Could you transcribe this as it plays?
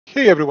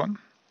Hey everyone,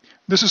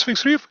 this is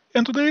FixReef,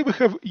 and today we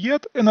have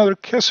yet another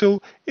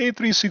Kessil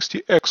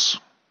A360X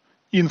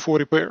in for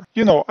repair.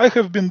 You know, I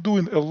have been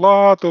doing a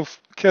lot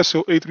of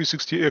Kessil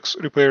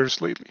A360X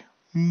repairs lately.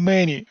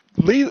 Many.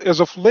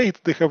 As of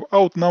late, they have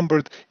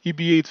outnumbered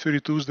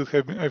EB832s that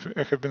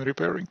I have been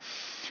repairing.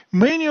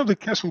 Many of the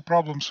Kessil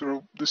problems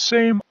are the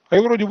same. I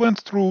already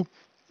went through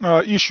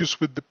issues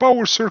with the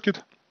power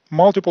circuit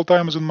multiple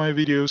times in my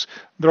videos.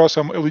 There are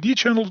some LED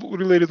channel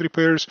related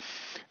repairs.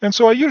 And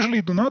so I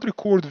usually do not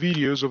record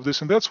videos of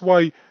this, and that's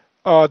why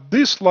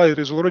this light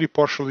is already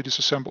partially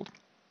disassembled.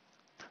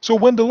 So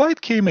when the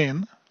light came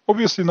in,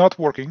 obviously not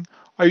working,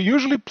 I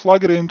usually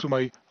plug it into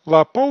my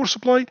lab power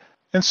supply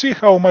and see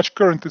how much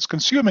current it's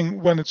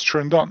consuming when it's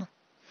turned on.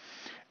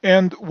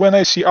 And when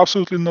I see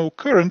absolutely no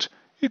current,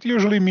 it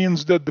usually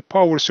means that the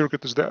power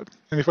circuit is dead.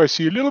 And if I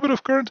see a little bit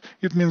of current,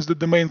 it means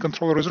that the main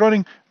controller is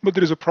running, but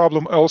there is a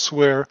problem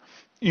elsewhere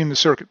in the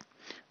circuit.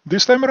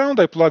 This time around,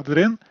 I plugged it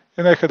in,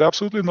 and I had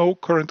absolutely no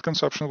current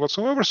consumption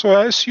whatsoever, so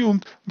I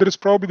assumed that it's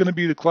probably going to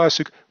be the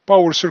classic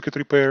power circuit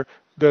repair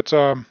that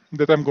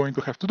I'm going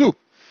to have to do.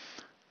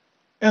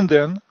 And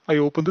then I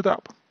opened it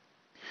up.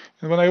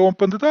 And when I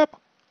opened it up,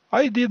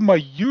 I did my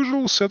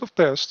usual set of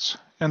tests,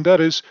 and that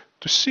is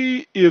to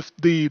see if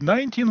the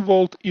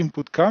 19-volt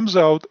input comes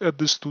out at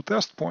these two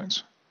test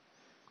points.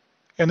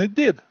 And it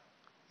did.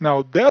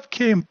 Now that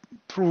came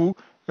through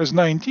as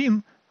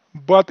 19,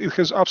 but it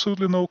has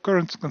absolutely no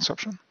current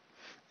consumption.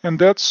 And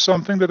that's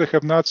something that I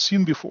have not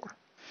seen before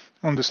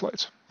on the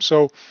slides.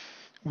 So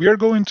we are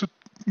going to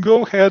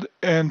go ahead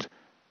and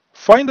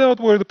find out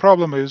where the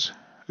problem is,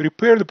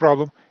 repair the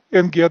problem,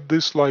 and get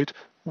this light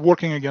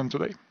working again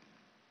today.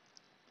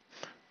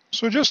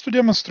 So just to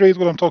demonstrate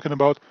what I'm talking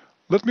about,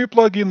 let me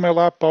plug in my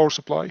lab power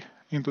supply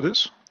into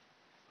this,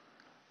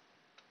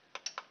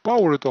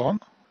 power it on,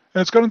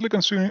 and it's currently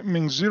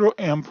consuming 0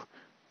 amp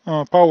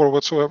power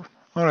whatsoever.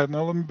 All right,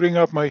 now let me bring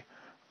up my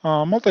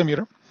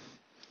multimeter,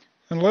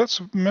 and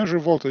let's measure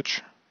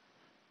voltage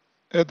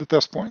at the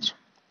test points.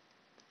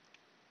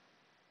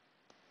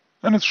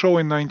 And it's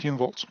showing 19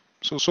 volts.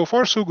 So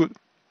far so good.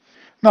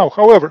 Now,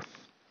 however,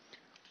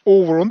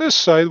 over on this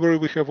side where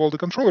we have all the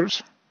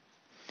controllers,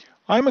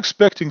 I'm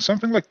expecting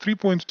something like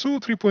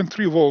 3.2,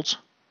 3.3 volts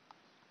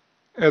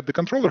at the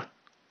controller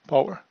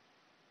power.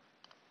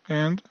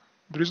 And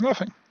there is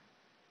nothing.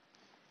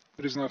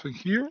 There is nothing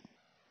here.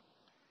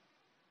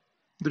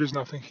 There is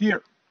nothing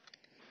here.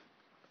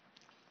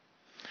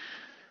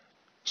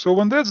 So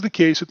when that's the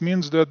case, it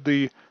means that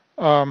the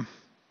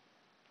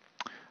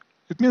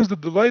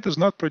light is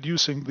not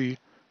producing the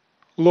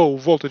low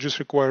voltages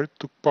required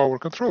to power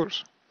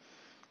controllers.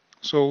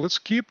 So let's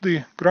keep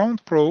the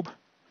ground probe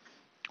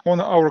on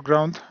our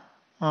ground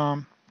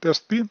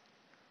test pin.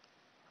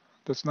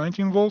 That's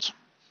 19 volts.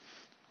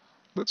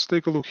 Let's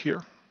take a look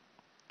here.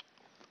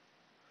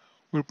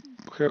 We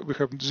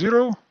have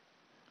 0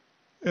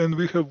 and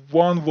we have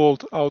 1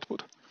 volt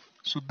output.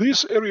 So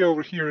this area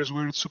over here is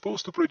where it's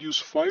supposed to produce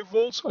 5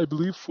 volts, I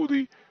believe, for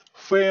the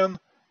fan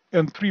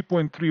and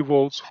 3.3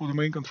 volts for the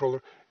main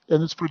controller,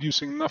 and it's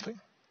producing nothing.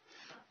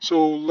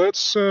 So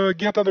let's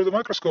get under the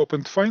microscope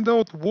and find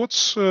out what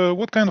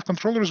kind of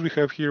controllers we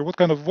have here, what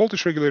kind of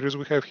voltage regulators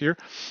we have here,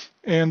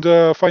 and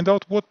find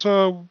out what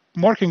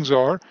markings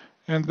are,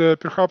 and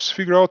perhaps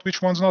figure out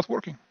which one's not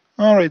working.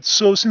 All right,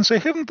 so since I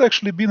haven't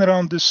actually been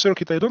around this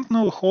circuit, I don't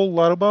know a whole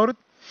lot about it.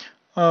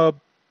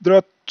 There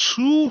are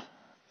two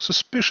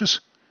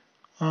suspicious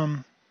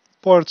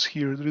parts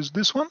here. There is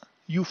this one,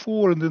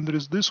 U4, and then there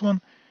is this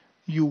one,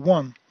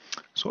 U1.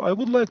 So I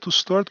would like to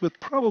start with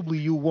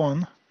probably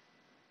U1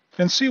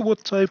 and see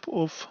what type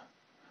of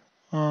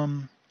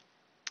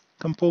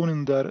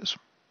component that is.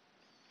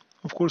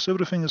 Of course,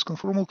 everything is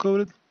conformal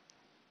coded,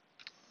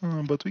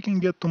 but we can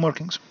get to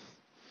markings.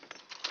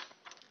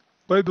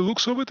 By the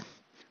looks of it,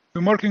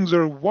 the markings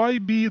are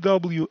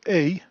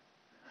YBWA,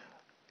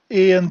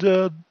 and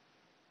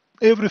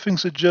everything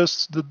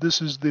suggests that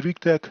this is the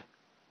RIGTAC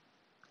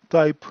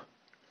type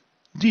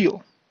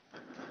deal.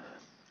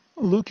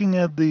 Looking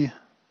at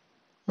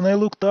when I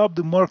looked up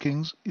the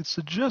markings, it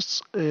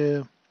suggests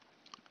a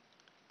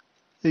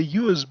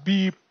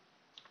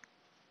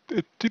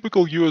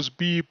typical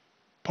USB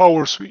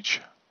power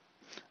switch.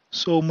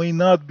 So may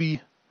not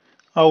be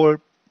our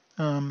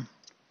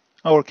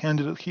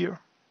candidate here.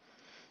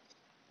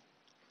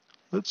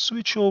 Let's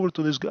switch over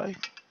to this guy.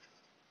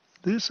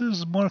 This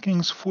is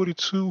markings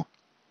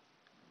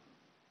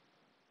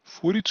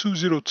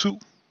 4202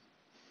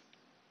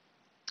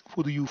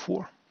 for the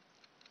U4.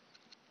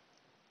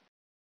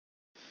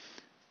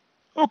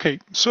 Okay,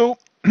 so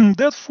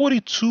that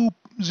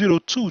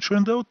 4202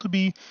 turned out to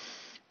be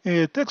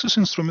a Texas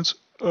Instruments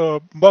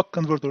buck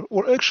converter,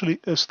 or actually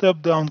a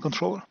step-down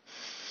controller.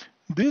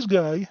 This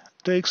guy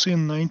takes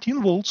in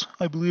 19 volts,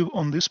 I believe,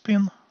 on this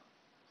pin,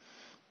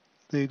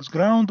 takes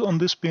ground on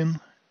this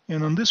pin,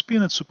 and on this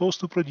pin it's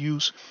supposed to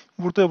produce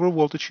whatever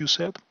voltage you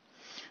set.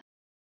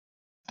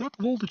 That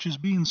voltage is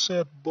being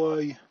set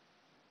by,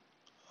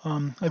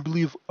 I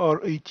believe,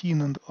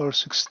 R18 and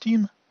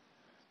R16,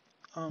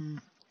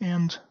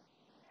 and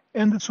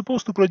And it's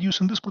supposed to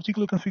produce, in this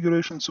particular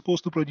configuration, it's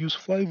supposed to produce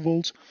 5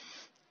 volts,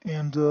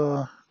 and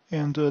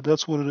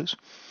that's what it is.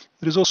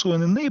 There is also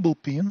an enable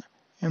pin,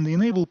 and the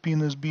enable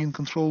pin is being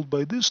controlled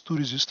by these two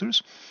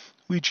resistors,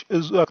 which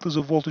act as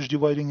a voltage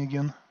dividing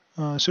again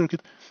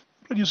circuit,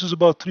 produces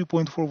about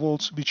 3.4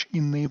 volts, which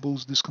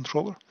enables this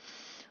controller.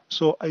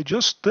 So I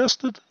just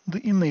tested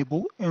the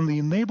enable, and the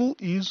enable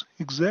is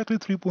exactly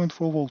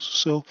 3.4 volts.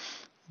 So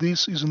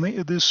this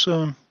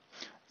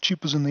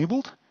chip is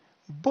enabled,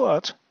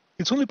 but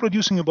it's only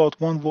producing about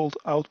 1 volt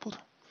output,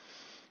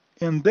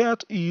 and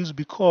that is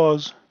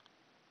because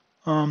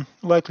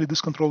likely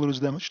this controller is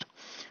damaged.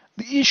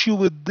 The issue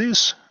with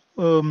these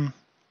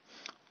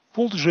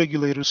voltage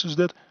regulators is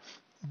that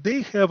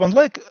they have,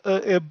 unlike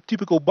a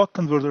typical buck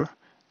converter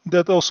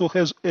that also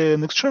has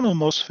an external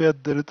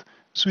MOSFET that it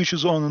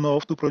switches on and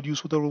off to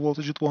produce whatever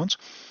voltage it wants,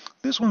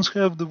 these ones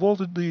have the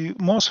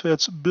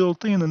MOSFETs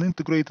built in and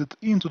integrated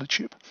into the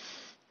chip.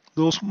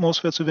 Those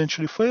MOSFETs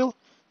eventually fail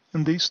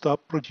and they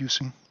stop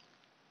producing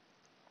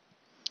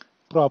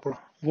proper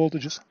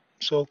voltages.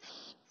 So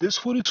this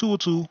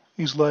 4202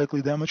 is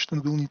likely damaged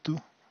and we'll need to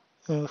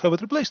have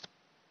it replaced.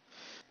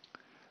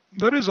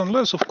 That is,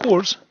 unless, of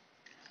course,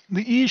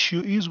 the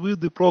issue is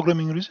with the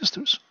programming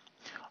resistors.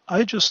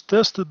 I just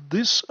tested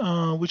this,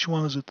 which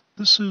one is it?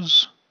 This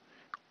is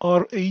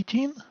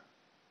R18,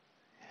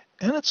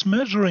 and it's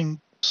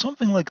measuring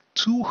something like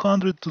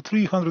 200 to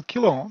 300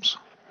 kilo ohms.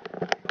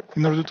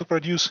 In order to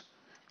produce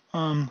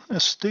a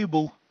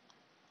stable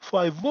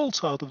 5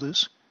 volts out of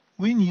this,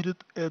 we need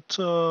it at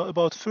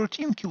about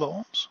 13 kilo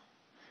ohms.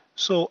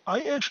 So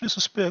I actually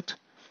suspect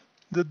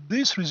that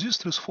this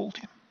resistor is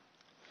faulty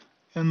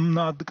and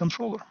not the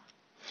controller.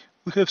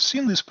 We have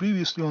seen this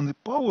previously on the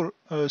power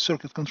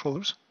circuit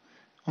controllers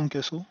on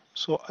Kessil,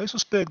 so I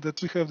suspect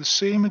that we have the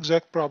same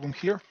exact problem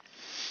here.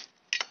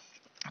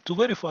 To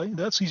verify,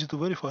 that's easy to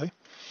verify,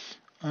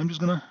 I'm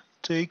just gonna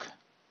take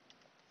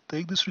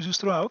this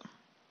resistor out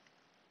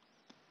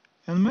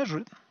and measure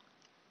it.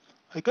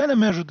 I kind of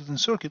measured it in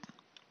circuit,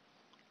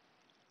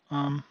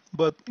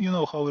 but you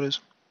know how it is.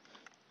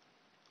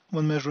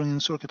 When measuring in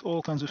circuit,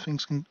 all kinds of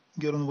things can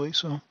get in the way,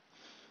 so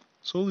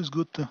it's always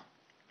good to,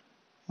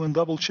 when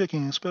double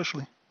checking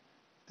especially,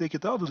 take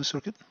it out of the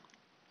circuit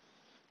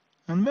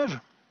and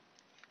measure.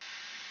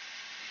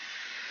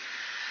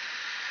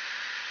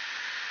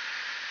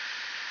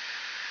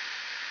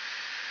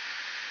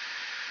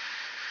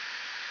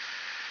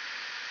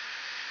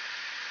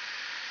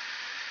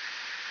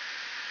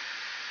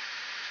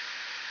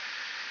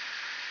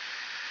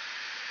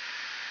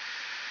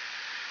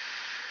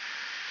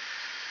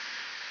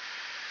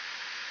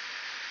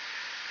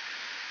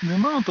 The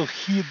amount of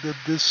heat that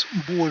this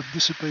board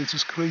dissipates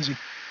is crazy.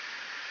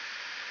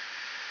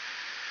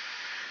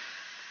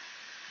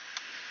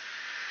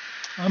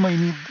 I might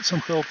need some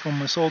help from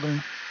my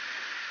soldering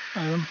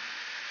iron.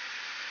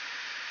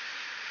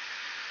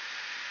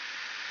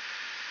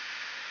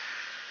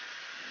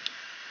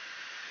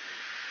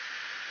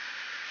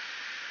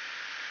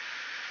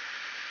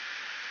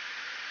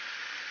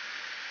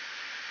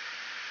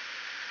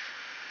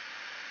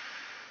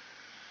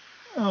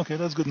 Okay,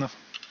 that's good enough.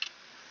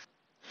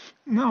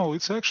 Now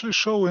it's actually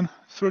showing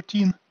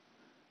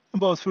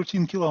about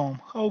 13 kilo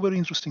ohm. How very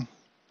interesting.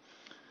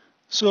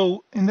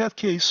 So in that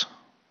case,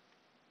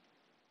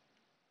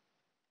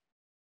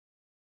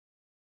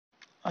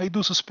 I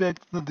do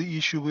suspect that the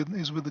issue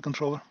is with the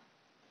controller,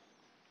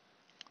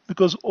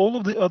 because all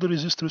of the other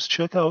resistors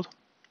check out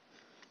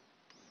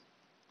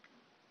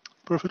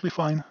perfectly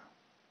fine.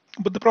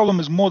 But the problem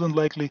is more than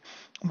likely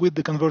with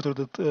the converter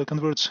that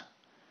converts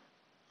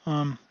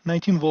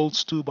 19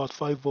 volts to about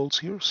 5 volts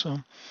here, so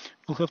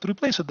we'll have to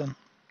replace it then.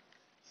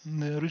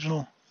 And the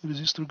original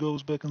resistor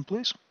goes back in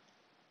place,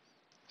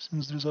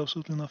 since there's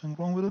absolutely nothing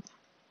wrong with it.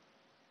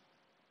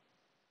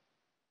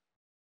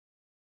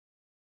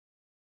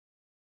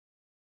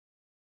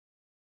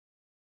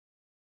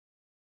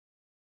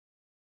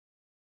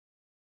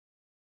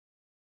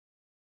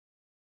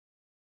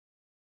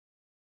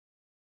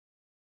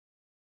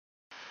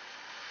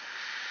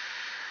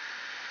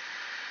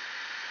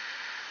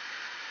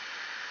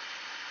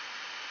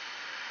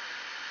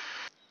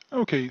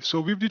 Okay, so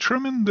we've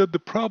determined that the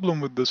problem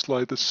with this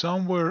light is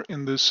somewhere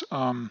in this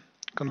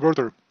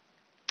converter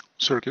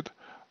circuit,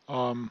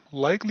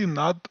 likely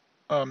not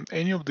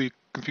any of the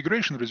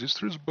configuration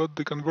resistors, but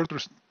the converter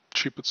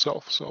chip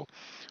itself. So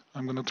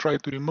I'm going to try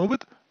to remove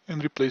it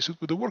and replace it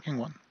with a working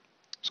one.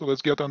 So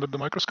let's get under the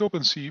microscope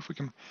and see if we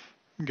can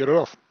get it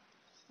off.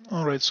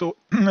 Alright, so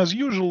as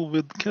usual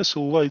with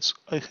Kessil lights,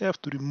 I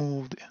have to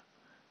remove the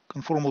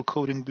conformal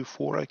coating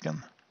before I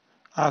can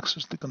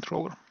access the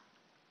controller.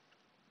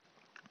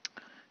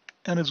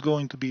 And it's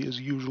going to be, as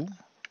usual,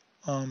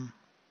 a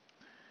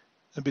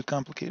bit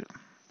complicated,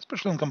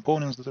 especially on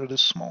components that are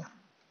this small.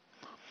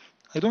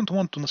 I don't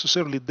want to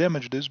necessarily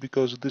damage this,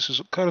 because this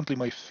is currently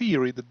my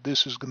theory that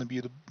this is going to be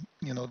the,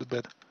 the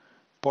bad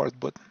part,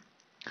 but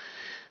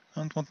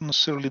I don't want to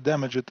necessarily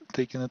damage it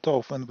taking it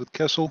off. And with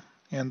Kessil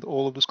and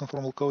all of this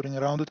conformal coating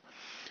around it,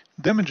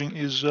 damaging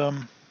is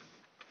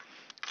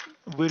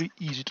very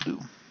easy to do.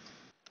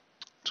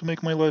 To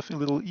make my life a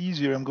little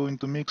easier, I'm going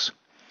to mix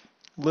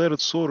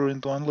leaded solder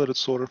into unleaded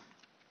solder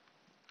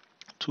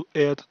to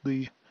add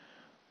the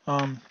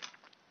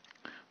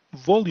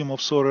volume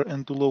of solder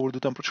and to lower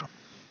the temperature.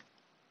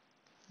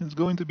 It's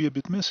going to be a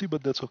bit messy,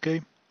 but that's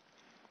okay,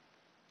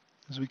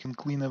 as we can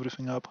clean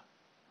everything up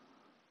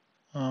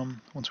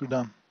once we're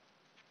done.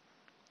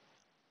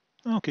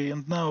 Okay,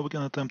 and now we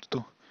can attempt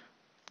to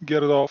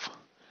get it off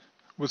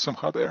with some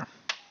hot air.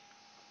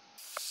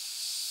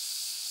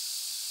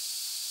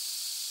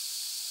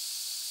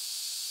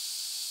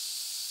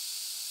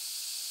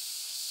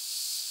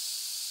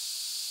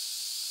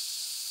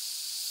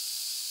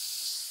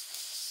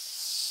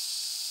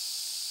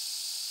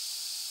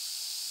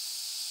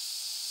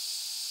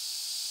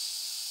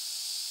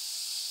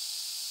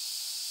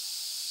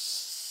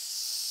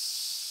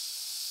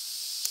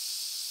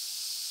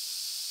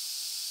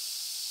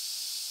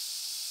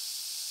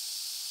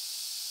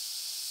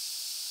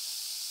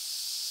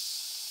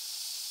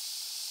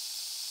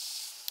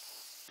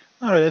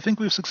 Alright, I think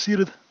we've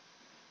succeeded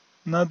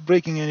not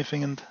breaking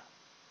anything and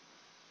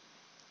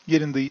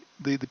getting the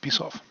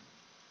piece off.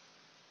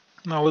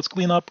 Now let's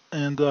clean up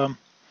and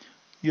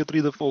get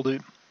rid of all the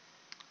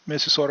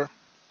messy solder.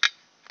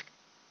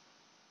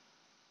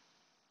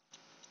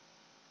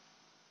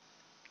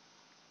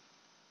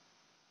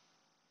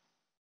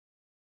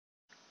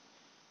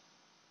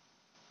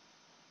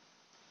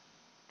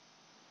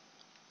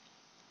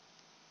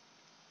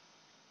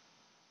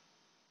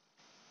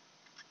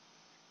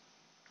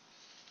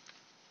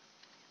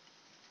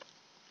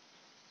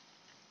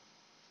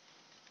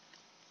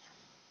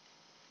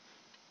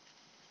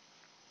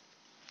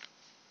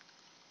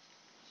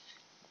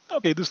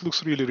 Okay, this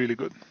looks really, really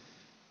good.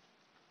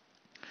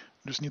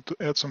 Just need to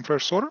add some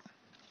fresh solder.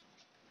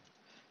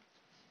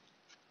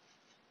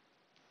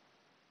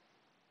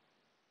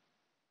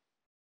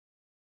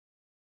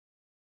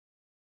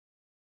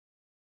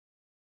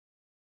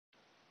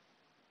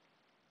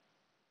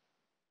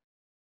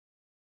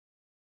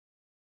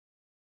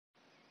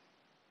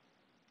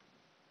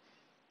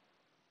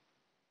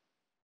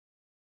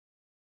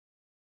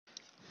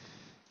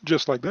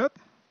 Just like that.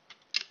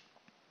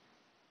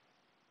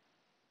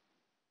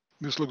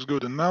 This looks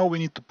good, and now we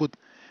need to put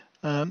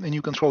a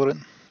new controller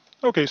in.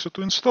 Okay, so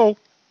to install,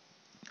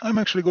 I'm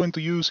actually going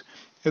to use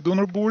a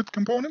donor board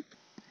component,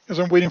 as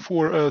I'm waiting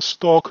for a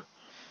stock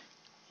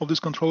of these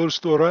controllers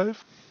to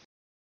arrive.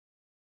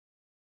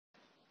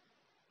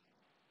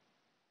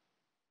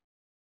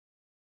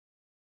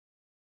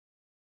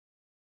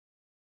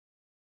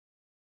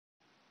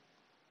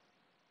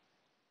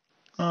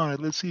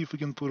 Alright, let's see if we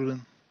can put it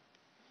in.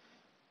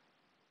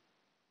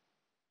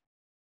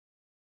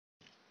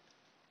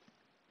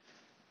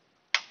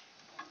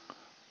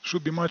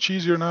 Should be much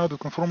easier now. The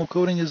conformal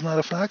coating is not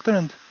a factor,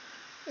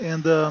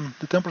 and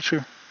the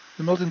temperature,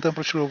 the melting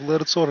temperature of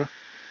leaded solder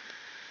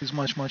is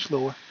much, much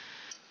lower.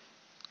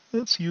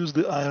 Let's use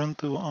the iron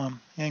to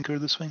anchor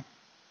this thing.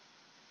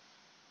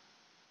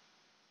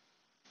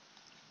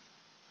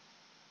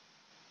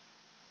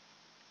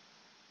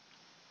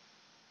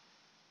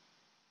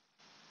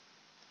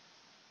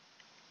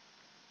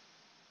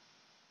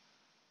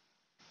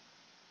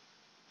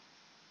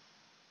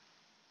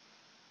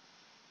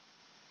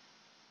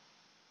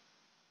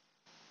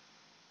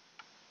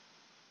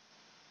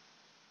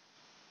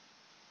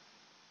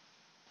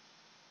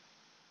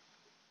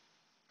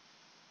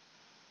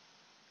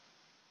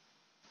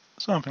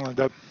 Something like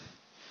that.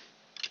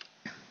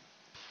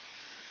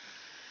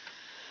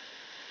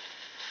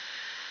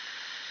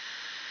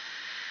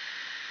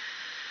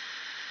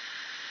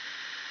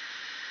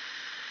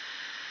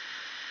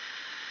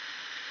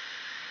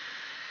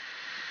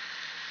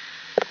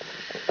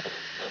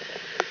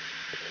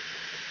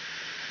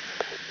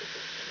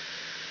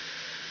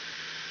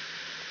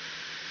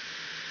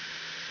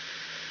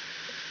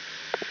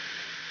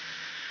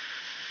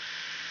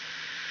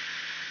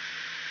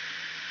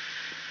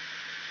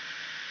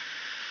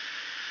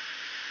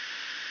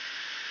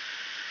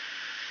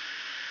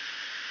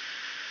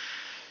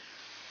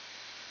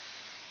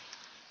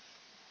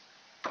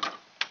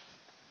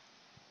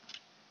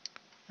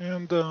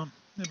 And a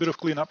bit of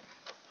cleanup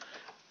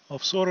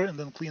of solder and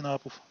then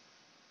cleanup of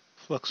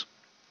flux.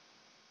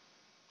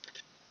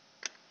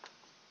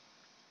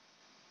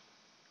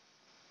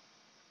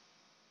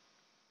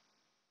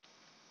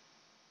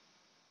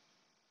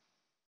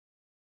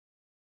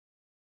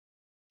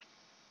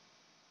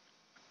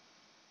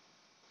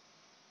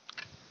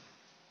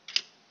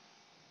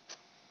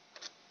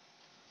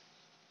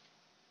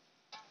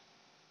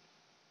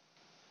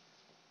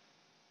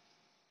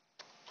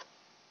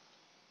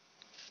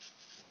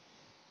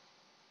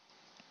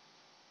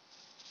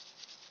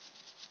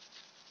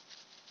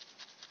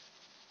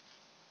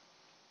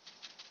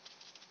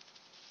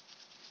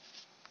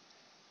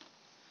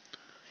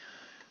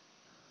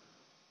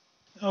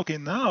 Okay,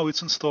 now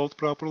it's installed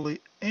properly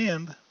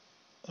and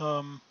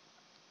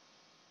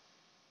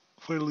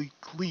fairly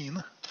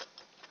clean.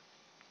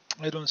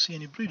 I don't see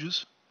any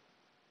bridges.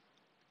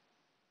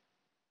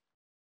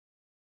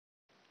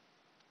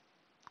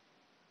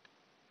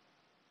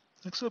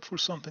 except for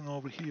something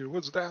over here.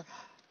 What's that?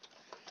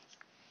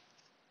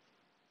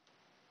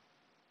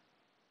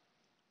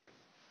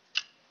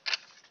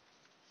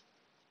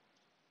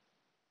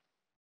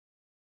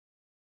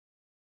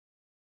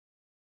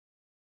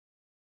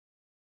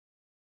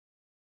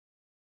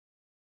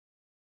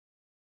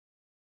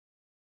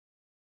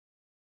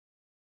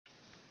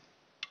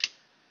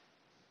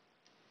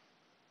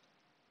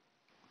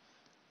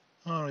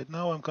 All right,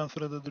 now I'm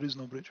confident that there is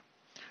no bridge.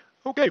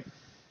 Okay.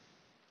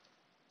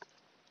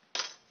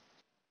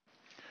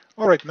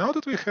 All right, now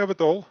that we have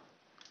it all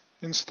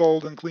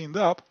installed and cleaned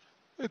up,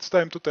 it's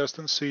time to test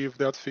and see if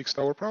that fixed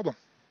our problem.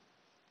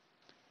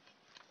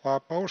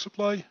 Power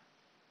supply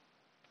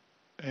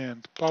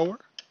and power.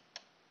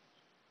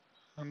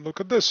 And look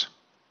at this.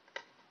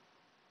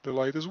 The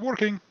light is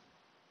working.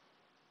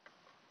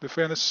 The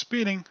fan is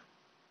spinning.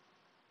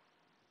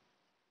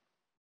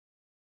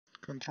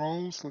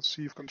 Controls, let's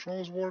see if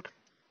controls work.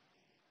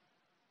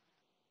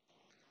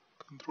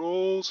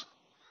 Controls,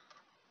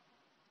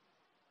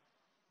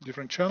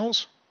 different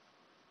channels.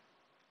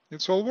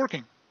 It's all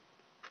working.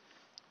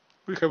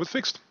 We have it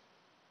fixed.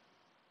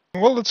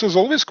 Well, let's as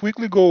always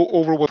quickly go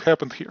over what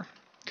happened here.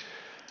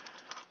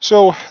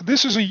 So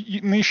this is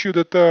an issue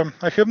that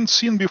I haven't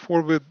seen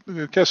before with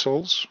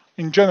Kessils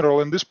in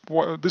general, and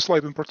this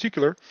light in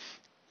particular.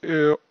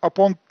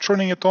 Upon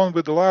turning it on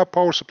with the lab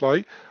power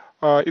supply,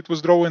 it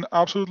was drawing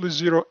absolutely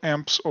 0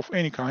 amps of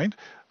any kind,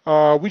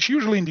 which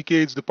usually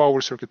indicates the power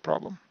circuit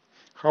problem.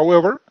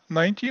 However,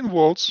 19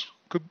 volts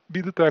could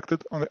be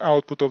detected on the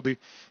output of the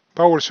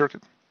power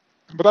circuit,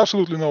 but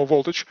absolutely no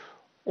voltage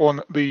on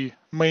the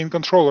main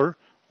controller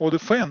or the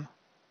fan,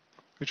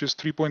 which is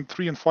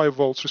 3.3 and 5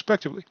 volts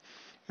respectively.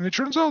 And it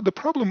turns out the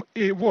problem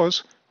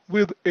was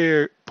with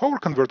a power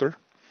converter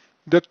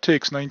that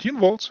takes 19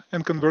 volts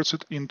and converts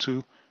it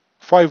into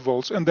 5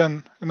 volts, and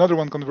then another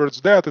one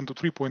converts that into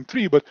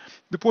 3.3. But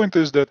the point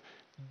is that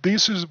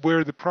this is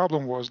where the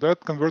problem was. That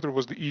converter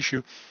was the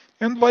issue,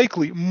 and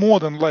likely, more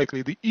than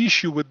likely, the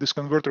issue with this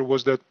converter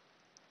was that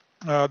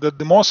that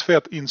the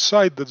MOSFET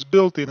inside, that's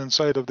built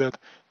inside of that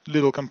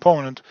little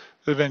component,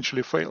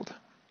 eventually failed,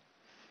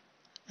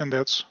 and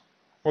that's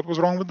what was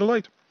wrong with the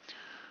light.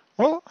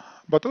 Well,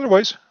 but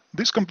otherwise,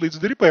 this completes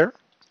the repair.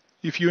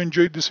 If you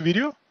enjoyed this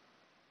video,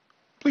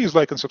 please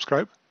like and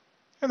subscribe,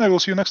 and I will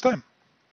see you next time.